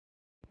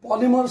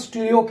Polymer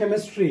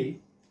stereochemistry.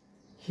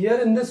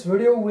 Here in this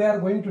video we are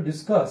going to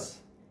discuss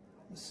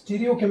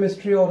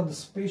stereochemistry, or the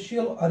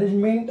spatial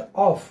arrangement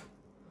of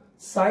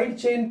side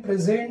chain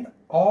present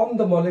on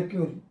the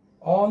molecule,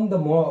 on the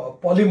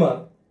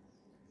polymer,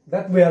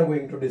 that we are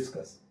going to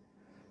discuss.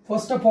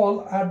 First of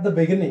all, at the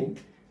beginning,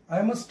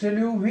 I must tell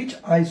you which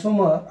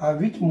isomer or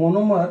which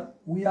monomer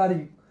we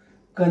are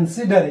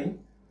considering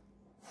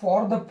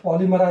for the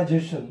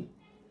polymerization.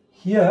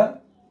 Here,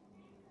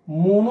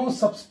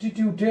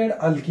 monosubstituted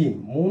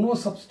alkene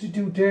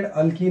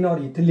or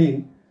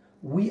ethylene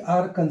we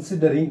are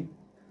considering.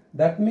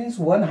 That means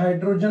one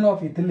hydrogen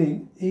of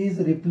ethylene is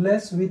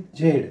replaced with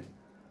Z.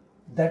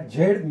 That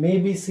Z may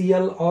be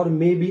Cl or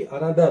may be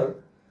another.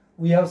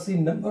 We have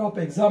seen number of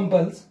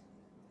examples,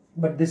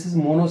 but this is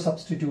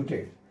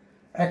monosubstituted.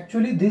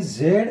 Actually, this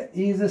Z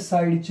is a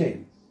side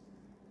chain.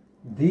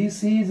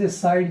 This is a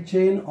side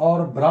chain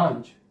or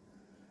branch,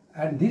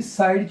 and this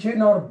side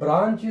chain or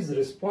branch is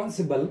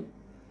responsible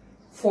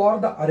for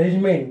the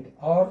arrangement,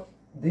 or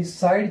this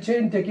side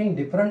chain taking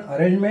different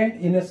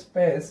arrangement in a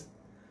space,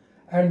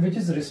 and which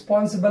is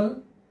responsible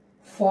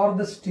for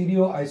the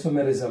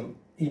stereoisomerism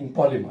in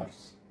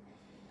polymers.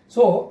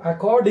 So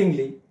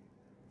accordingly,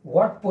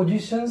 what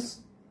positions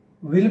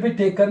will be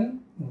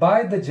taken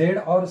by the Z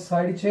or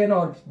side chain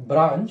or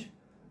branch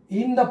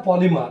in the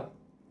polymer,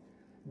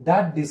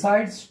 that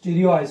decides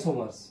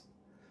stereoisomers.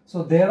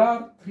 So there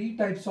are three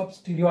types of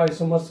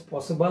stereoisomers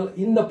possible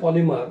in the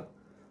polymer,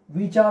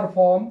 which are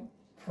formed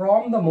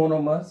from the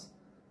monomers,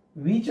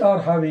 which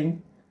are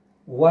having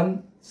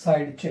one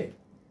side chain.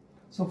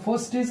 So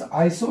first is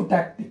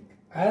isotactic.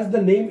 As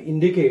the name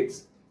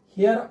indicates,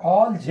 here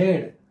all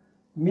Z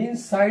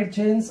means side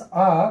chains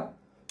are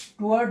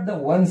toward the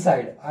one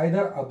side,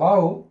 either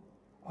above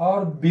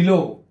or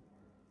below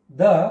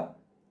the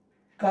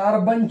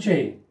carbon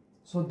chain.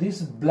 So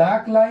this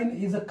black line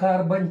is a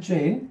carbon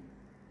chain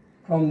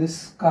from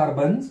this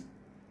carbons,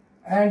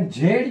 and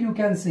Z you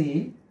can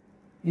see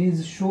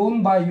is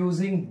shown by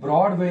using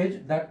broad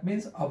wedge, that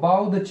means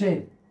above the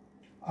chain,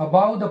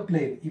 above the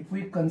plane. If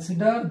we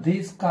consider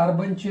this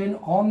carbon chain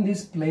on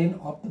this plane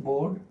of the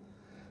board,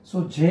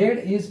 so Z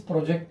is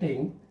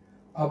projecting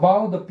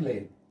above the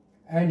plane,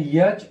 and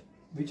H,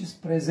 which is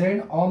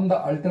present on the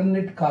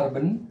alternate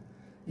carbon,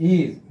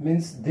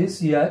 means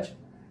this H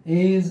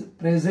is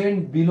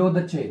present below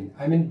the chain,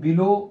 I mean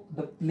below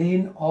the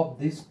plane of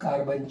this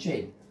carbon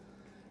chain.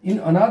 In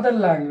another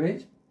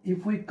language,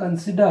 if we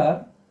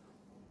consider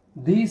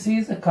this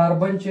is a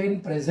carbon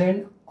chain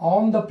present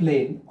on the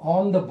plane,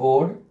 on the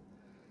board,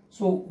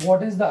 so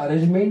what is the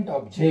arrangement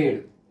of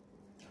Z?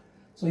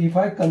 So if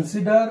I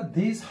consider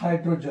this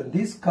hydrogen,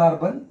 this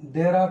carbon,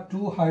 there are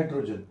two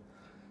hydrogen.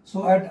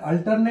 So at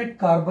alternate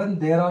carbon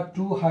there are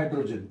two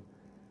hydrogen.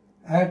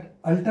 At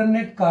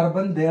alternate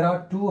carbon there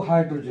are two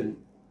hydrogen.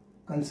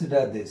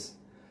 Consider this.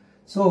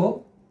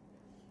 So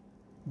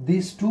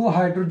these two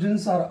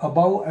hydrogens are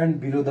above and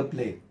below the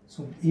plane.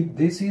 So if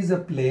this is a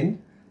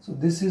plane, so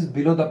this is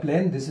below the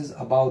plane, this is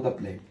above the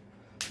plane.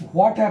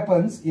 What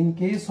happens in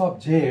case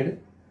of Z?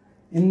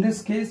 In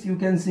this case, you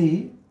can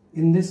see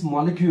in this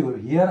molecule,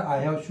 here I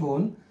have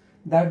shown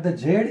that the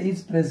Z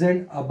is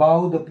present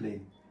above the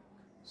plane.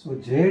 So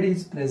Z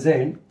is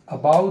present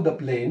above the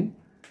plane.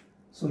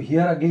 So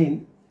here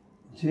again,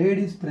 Z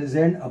is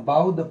present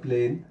above the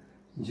plane,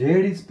 Z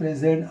is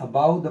present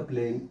above the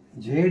plane,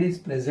 Z is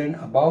present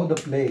above the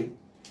plane,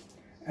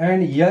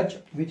 and H,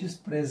 which is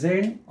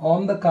present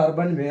on the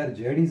carbon where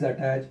Z is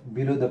attached,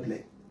 below the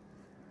plane,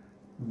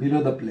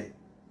 below the plane,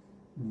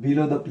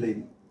 below the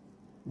plane,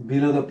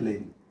 below the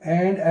plane.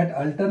 And at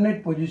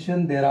alternate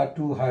position there are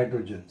two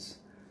hydrogens.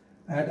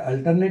 At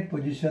alternate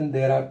position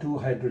there are two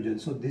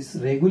hydrogens. So this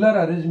regular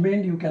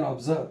arrangement you can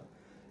observe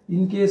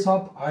in case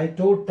of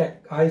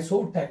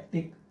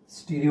isotactic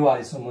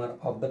stereoisomer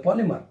of the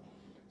polymer.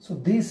 So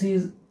this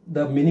is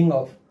the meaning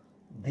of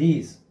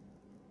these,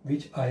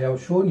 which I have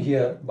shown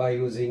here by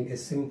using a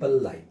simple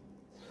line.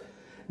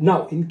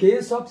 Now in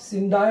case of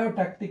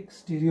Syndiotactic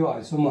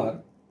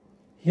stereoisomer,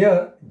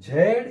 here Z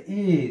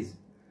is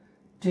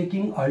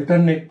taking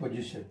alternate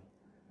position.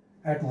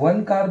 At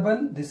one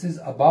carbon this is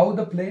above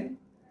the plane,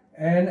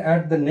 and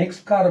at the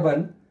next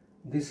carbon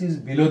this is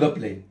below the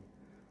plane.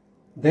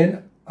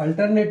 Then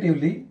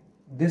alternatively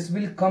this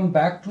will come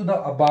back to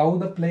the above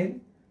the plane,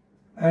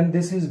 and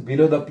this is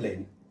below the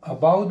plane,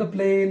 above the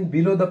plane,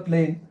 below the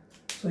plane.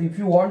 So if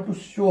you want to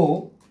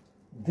show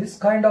this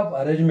kind of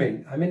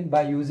arrangement, I mean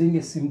by using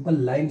a simple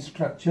line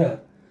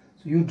structure,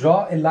 so you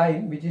draw a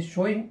line which is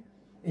showing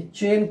a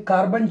chain,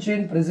 carbon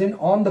chain present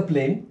on the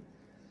plane.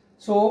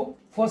 So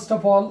first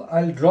of all,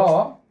 I'll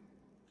draw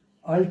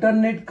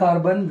alternate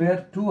carbon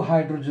where two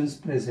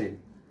hydrogens present.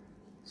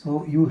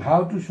 So you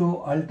have to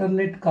show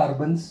alternate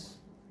carbons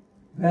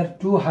where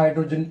two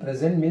hydrogen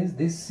present, means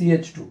this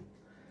CH2.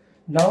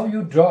 Now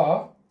you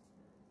draw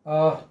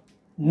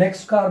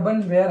next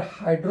carbon where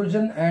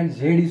hydrogen and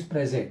Z is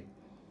present.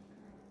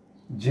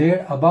 Z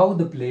above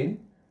the plane,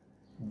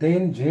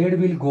 then Z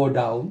will go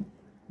down,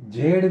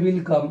 Z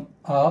will come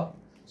up.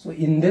 So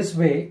in this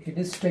way, it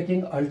is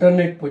taking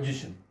alternate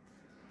position.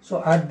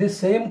 So at this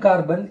same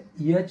carbon,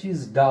 H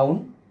is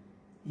down,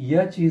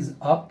 H is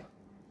up,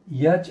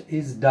 H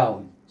is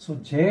down. So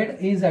Z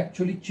is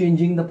actually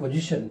changing the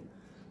position,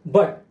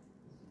 but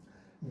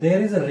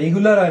there is a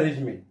regular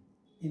arrangement.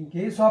 In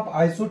case of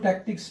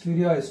isotactic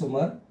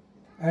stereoisomer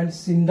and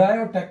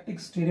syndiotactic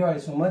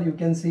stereoisomer, you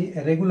can see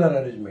a regular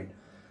arrangement.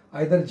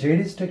 Either Z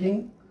is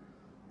taking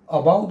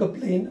above the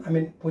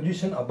plane,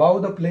 position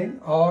above the plane,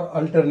 or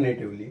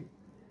alternatively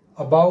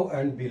above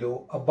and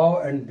below,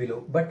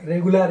 but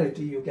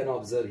regularity you can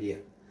observe here.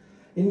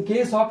 In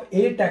case of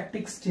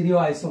atactic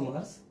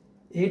stereoisomers,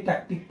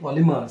 atactic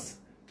polymers,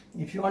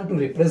 if you want to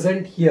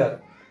represent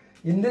here,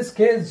 in this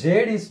case Z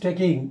is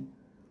taking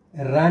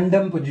a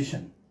random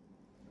position.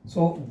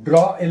 So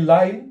draw a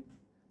line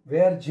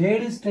where Z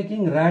is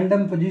taking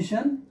random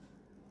position.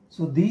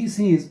 So this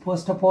is,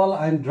 first of all,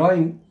 I am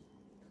drawing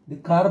the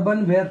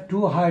carbon where 2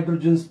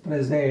 hydrogens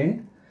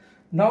present.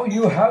 Now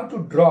you have to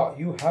draw,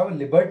 you have a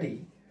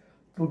liberty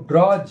to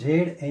draw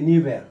Z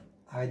anywhere,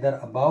 either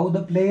above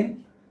the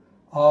plane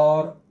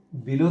or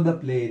below the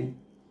plane.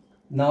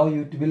 Now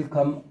it will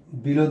come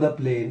below the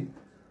plane,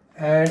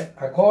 and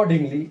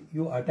accordingly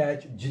you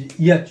attach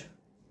H,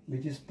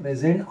 which is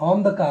present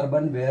on the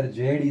carbon where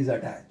Z is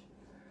attached.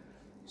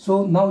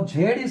 So now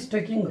Z is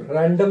taking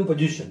random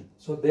position.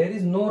 So there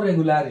is no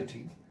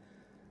regularity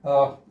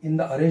in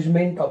the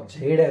arrangement of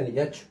Z and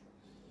H.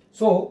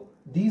 So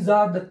these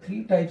are the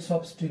 3 types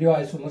of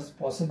stereoisomers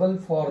possible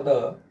for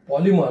the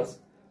polymers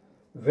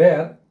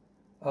where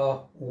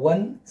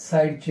one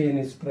side chain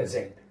is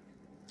present.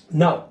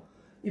 Now,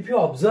 if you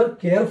observe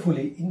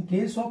carefully, in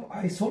case of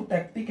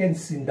isotactic and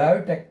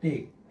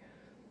syndiotactic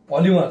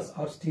polymers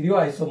or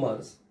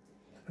stereoisomers,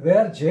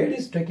 where Z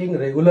is taking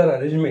regular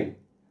arrangement,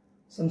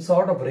 some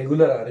sort of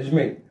regular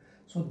arrangement,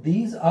 so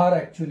these are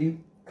actually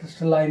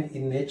crystalline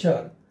in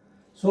nature,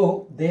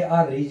 so they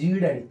are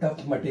rigid and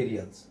tough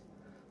materials.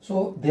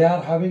 So they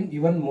are having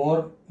even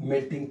more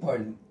melting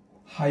point,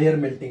 higher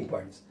melting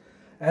points.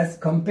 As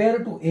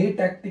compared to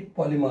atactic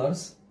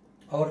polymers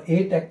or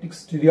atactic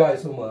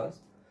stereoisomers,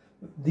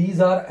 these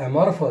are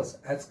amorphous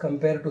as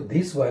compared to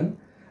this one,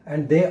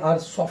 and they are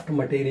soft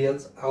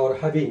materials or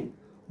having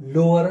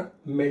lower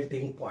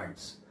melting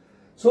points.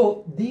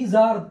 So these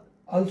are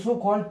also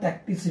called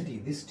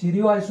tacticity. The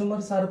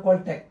stereoisomers are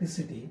called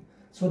tacticity.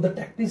 So the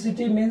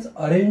tacticity means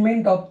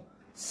arrangement of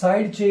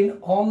side chain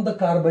on the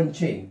carbon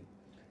chain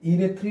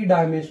in a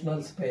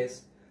 3-dimensional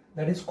space.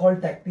 That is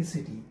called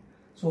tacticity.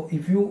 So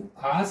if you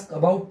ask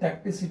about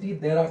tacticity,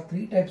 there are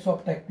 3 types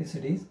of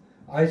tacticities: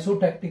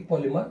 isotactic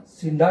polymer,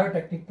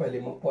 syndiotactic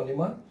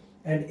polymer,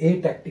 and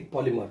atactic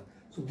polymer.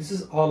 So this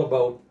is all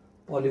about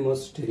polymer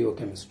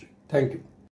stereochemistry. Thank you.